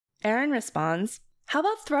 Aaron responds, "How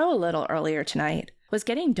about throw a little earlier tonight? Was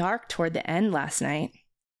getting dark toward the end last night."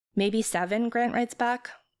 "Maybe 7, Grant writes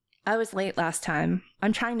back. "I was late last time.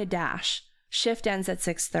 I'm trying to dash. Shift ends at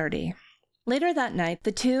 6:30. Later that night,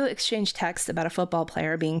 the two exchanged texts about a football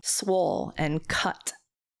player being swole and cut.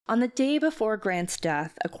 On the day before Grant's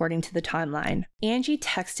death, according to the timeline, Angie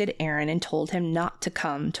texted Aaron and told him not to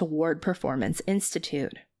come to Ward Performance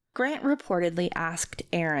Institute. Grant reportedly asked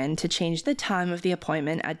Aaron to change the time of the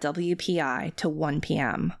appointment at WPI to 1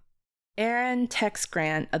 p.m. Aaron texts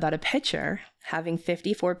Grant about a pitcher having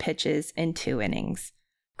 54 pitches in 2 innings.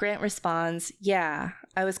 Grant responds, "Yeah,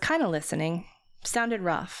 I was kind of listening. Sounded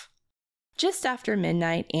rough." Just after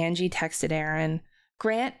midnight, Angie texted Aaron,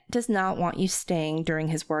 "Grant does not want you staying during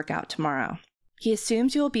his workout tomorrow. He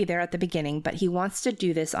assumes you will be there at the beginning, but he wants to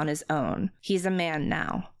do this on his own. He's a man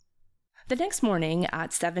now." The next morning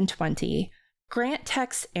at 7:20, Grant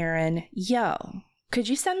texts Aaron, "Yo, could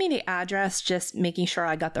you send me the address, just making sure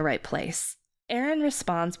I got the right place?" Aaron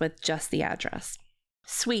responds with just the address.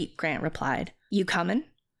 "Sweet," Grant replied. "You coming?"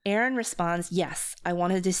 Aaron responds, "Yes, I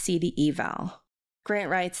wanted to see the eval." Grant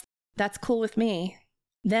writes, "That's cool with me."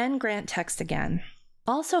 Then Grant texts again.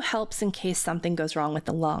 "Also helps in case something goes wrong with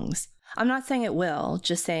the lungs. I'm not saying it will,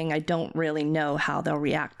 just saying I don't really know how they'll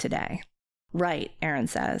react today." "Right," Aaron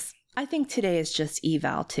says. "I think today is just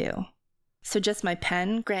eval too." "So just my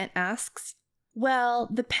pen?" Grant asks. "Well,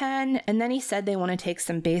 the pen, and then he said they want to take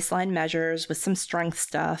some baseline measures with some strength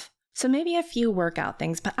stuff. So maybe a few workout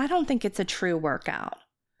things, but I don't think it's a true workout."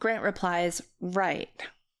 Grant replies, "Right."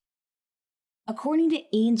 According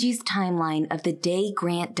to Angie's timeline of the day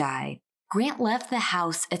Grant died, Grant left the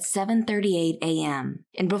house at 7:38 a.m.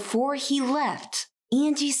 And before he left,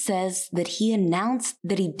 Angie says that he announced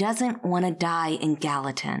that he doesn't want to die in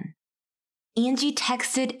Gallatin. Angie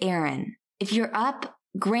texted Aaron, "If you're up,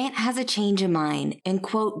 Grant has a change of mind and,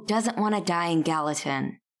 quote, doesn't want to die in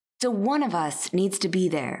Gallatin. So one of us needs to be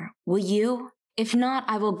there. Will you? If not,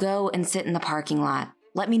 I will go and sit in the parking lot.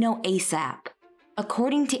 Let me know ASAP."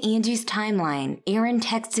 According to Angie's timeline, Aaron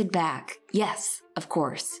texted back, "Yes, of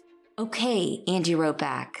course." "Okay," Angie wrote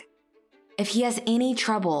back. "If he has any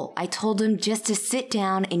trouble, I told him just to sit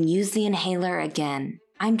down and use the inhaler again.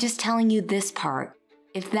 I'm just telling you this part.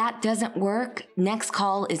 If that doesn't work, next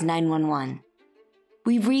call is 911.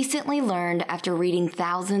 We recently learned after reading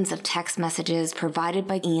thousands of text messages provided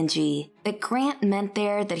by Angie that Grant meant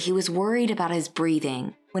there that he was worried about his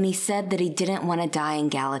breathing when he said that he didn't want to die in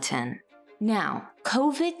Gallatin. Now,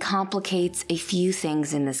 COVID complicates a few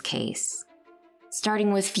things in this case.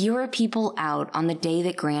 Starting with fewer people out on the day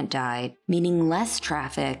that Grant died, meaning less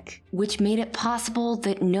traffic, which made it possible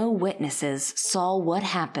that no witnesses saw what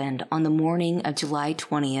happened on the morning of July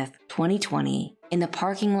 20th, 2020, in the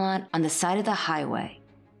parking lot on the side of the highway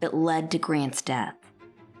that led to Grant's death.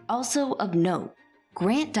 Also of note,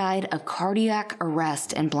 Grant died of cardiac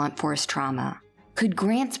arrest and blunt force trauma. Could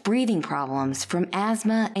Grant's breathing problems from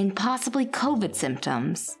asthma and possibly COVID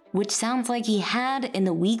symptoms, which sounds like he had in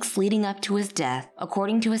the weeks leading up to his death,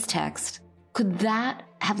 according to his text, could that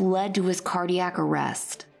have led to his cardiac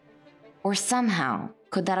arrest? Or somehow,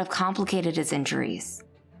 could that have complicated his injuries?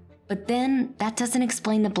 But then, that doesn't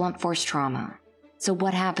explain the blunt force trauma. So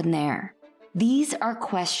what happened there? These are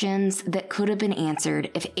questions that could have been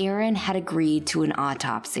answered if Aaron had agreed to an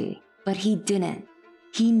autopsy, but he didn't.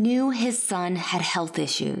 He knew his son had health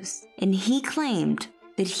issues, and he claimed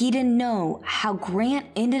that he didn't know how Grant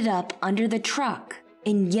ended up under the truck,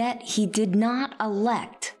 and yet he did not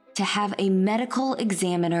elect to have a medical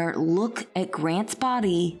examiner look at Grant's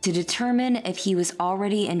body to determine if he was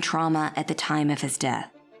already in trauma at the time of his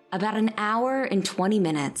death. About an hour and 20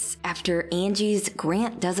 minutes after Angie's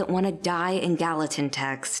 "Grant doesn't want to die in Gallatin"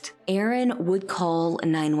 text, Aaron would call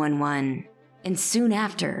 911. And soon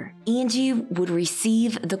after, Angie would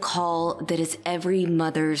receive the call that is every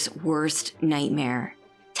mother's worst nightmare,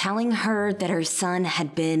 telling her that her son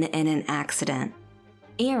had been in an accident.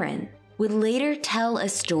 Aaron would later tell a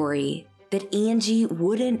story that Angie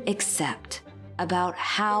wouldn't accept about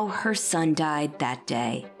how her son died that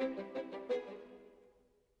day.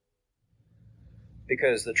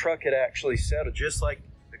 Because the truck had actually settled, just like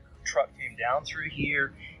the truck came down through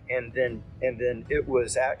here, and then it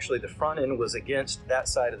was actually, the front end was against that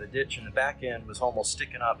side of the ditch, and the back end was almost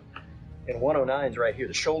sticking up. And 109's right here.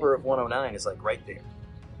 The shoulder of 109 is like right there.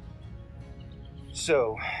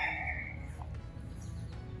 So,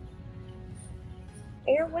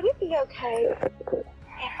 Aaron, would it be okay if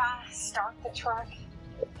I start the truck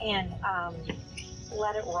and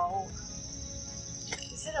let it roll?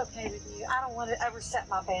 Is it okay with you? I don't want to overstep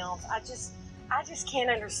my bounds. I just can't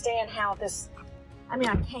understand how this. I mean,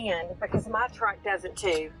 I can because my truck does it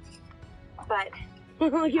too. But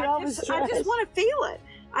I just want to feel it.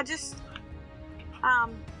 I just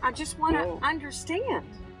want to understand.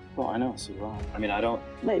 well, I know, so wrong. I mean, I don't.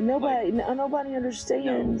 Like nobody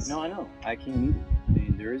understands. No, I know. I can't either. I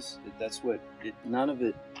mean, there is. That's what. None of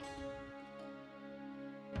it.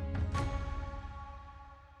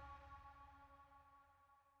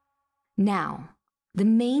 Now, the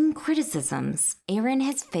main criticisms Aaron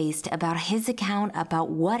has faced about his account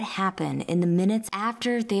about what happened in the minutes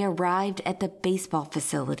after they arrived at the baseball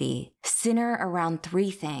facility center around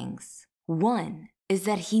three things. One is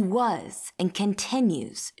that he was and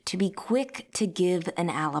continues to be quick to give an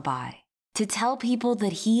alibi. to tell people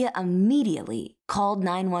that he immediately called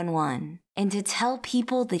 911, and to tell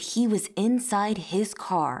people that he was inside his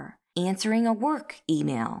car answering a work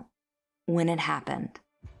email when it happened.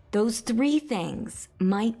 Those 3 things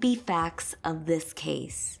might be facts of this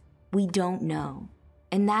case. We don't know,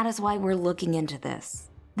 and that is why we're looking into this.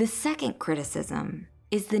 The second criticism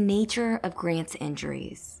is the nature of Grant's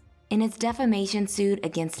injuries. In his defamation suit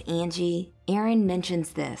against Angie, Aaron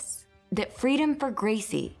mentions this, that Freedom for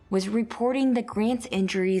Gracie was reporting that Grant's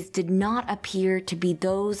injuries did not appear to be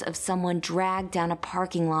those of someone dragged down a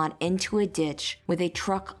parking lot into a ditch with a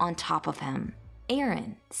truck on top of him.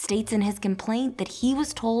 Aaron states in his complaint that he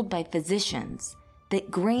was told by physicians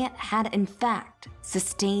that Grant had in fact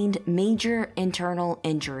sustained major internal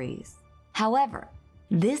injuries. However,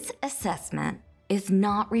 this assessment is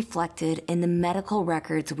not reflected in the medical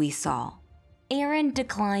records we saw. Aaron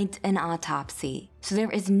declined an autopsy, so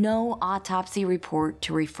there is no autopsy report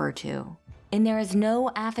to refer to, and there is no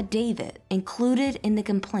affidavit included in the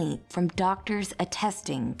complaint from doctors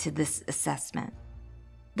attesting to this assessment.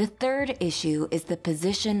 The third issue is the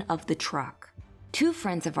position of the truck. 2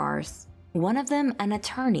 friends of ours, one of them an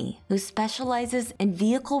attorney who specializes in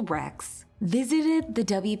vehicle wrecks, visited the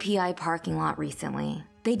WPI parking lot recently.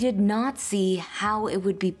 They did not see how it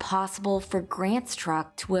would be possible for Grant's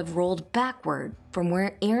truck to have rolled backward from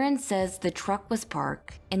where Aaron says the truck was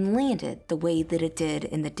parked and landed the way that it did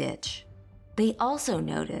in the ditch. They also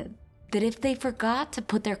noted that if they forgot to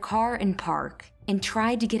put their car in park and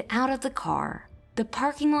tried to get out of the car, the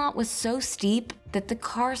parking lot was so steep that the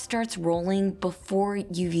car starts rolling before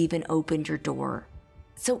you've even opened your door.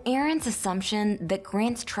 So Aaron's assumption that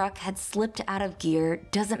Grant's truck had slipped out of gear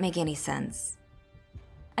doesn't make any sense.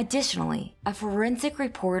 Additionally, a forensic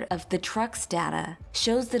report of the truck's data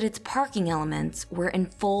shows that its parking elements were in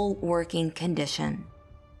full working condition.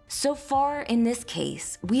 So far in this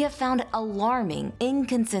case, we have found alarming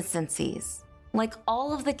inconsistencies. Like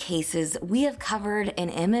all of the cases we have covered in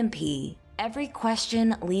MMP, every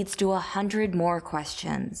question leads to 100 more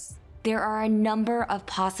questions. There are a number of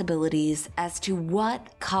possibilities as to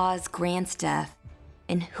what caused Grant's death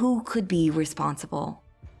and who could be responsible.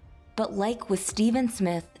 But like with Stephen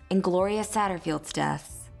Smith and Gloria Satterfield's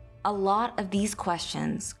deaths, a lot of these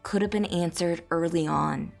questions could have been answered early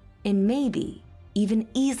on, and maybe even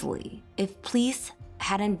easily if police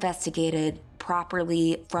had investigated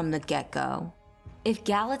properly from the get-go. If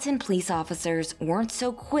Gallatin police officers weren't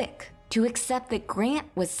so quick to accept that Grant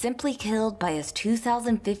was simply killed by his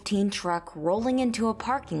 2015 truck rolling into a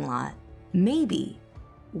parking lot, maybe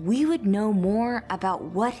we would know more about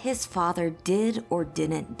what his father did or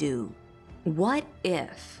didn't do. What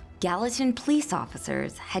if Gallatin police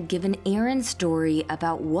officers had given Aaron's story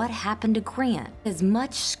about what happened to Grant as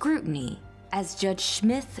much scrutiny as Judge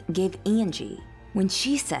Smith gave Angie when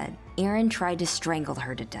she said Aaron tried to strangle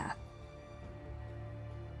her to death?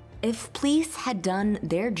 If police had done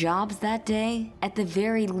their jobs that day, at the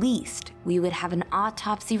very least, we would have an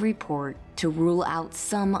autopsy report to rule out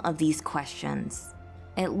some of these questions.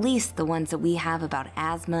 At least the ones that we have about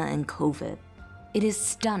asthma and COVID. It is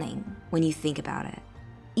stunning when you think about it.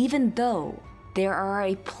 Even though there are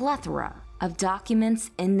a plethora of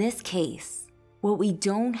documents in this case, what we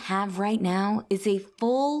don't have right now is a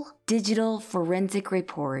full digital forensic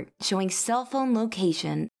report showing cell phone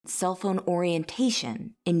location, cell phone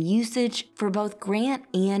orientation, and usage for both Grant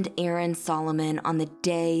and Aaron Solomon on the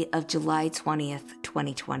day of July 20th,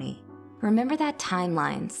 2020. Remember that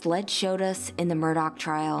timeline Sled showed us in the Murdaugh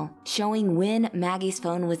trial, showing when Maggie's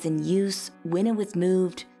phone was in use, when it was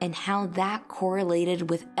moved, and how that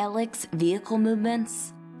correlated with Alec's vehicle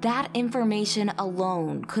movements? That information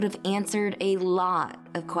alone could have answered a lot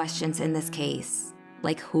of questions in this case.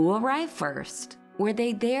 Like who arrived first? Were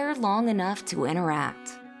they there long enough to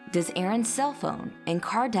interact? Does Aaron's cell phone and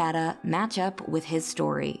car data match up with his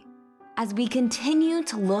story? As we continue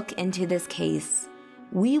to look into this case,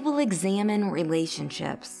 we will examine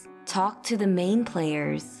relationships, talk to the main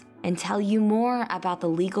players, and tell you more about the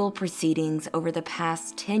legal proceedings over the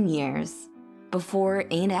past 10 years, before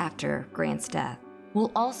and after Grant's death.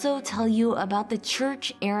 We'll also tell you about the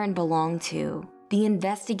church Aaron belonged to, the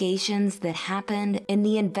investigations that happened, and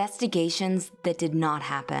the investigations that did not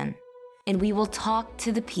happen. And we will talk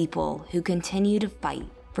to the people who continue to fight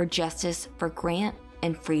for justice for Grant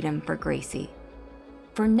and freedom for Gracie.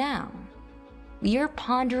 For now, we are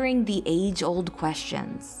pondering the age-old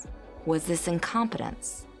questions. Was this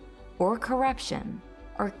incompetence or corruption,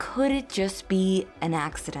 or could it just be an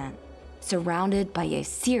accident surrounded by a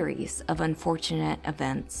series of unfortunate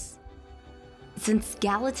events? Since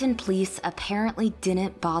Gallatin police apparently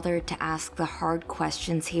didn't bother to ask the hard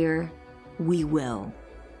questions here, we will.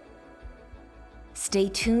 Stay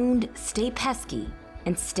tuned, stay pesky,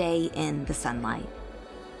 and stay in the sunlight.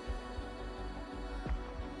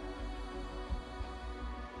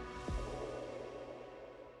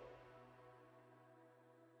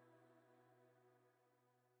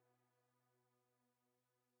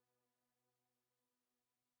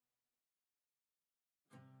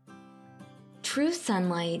 True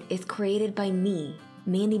Sunlight is created by me,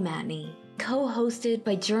 Mandy Matney, co-hosted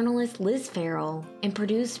by journalist Liz Farrell, and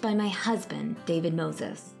produced by my husband, David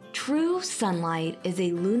Moses. True Sunlight is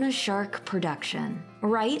a Luna Shark production.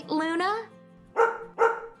 Right, Luna?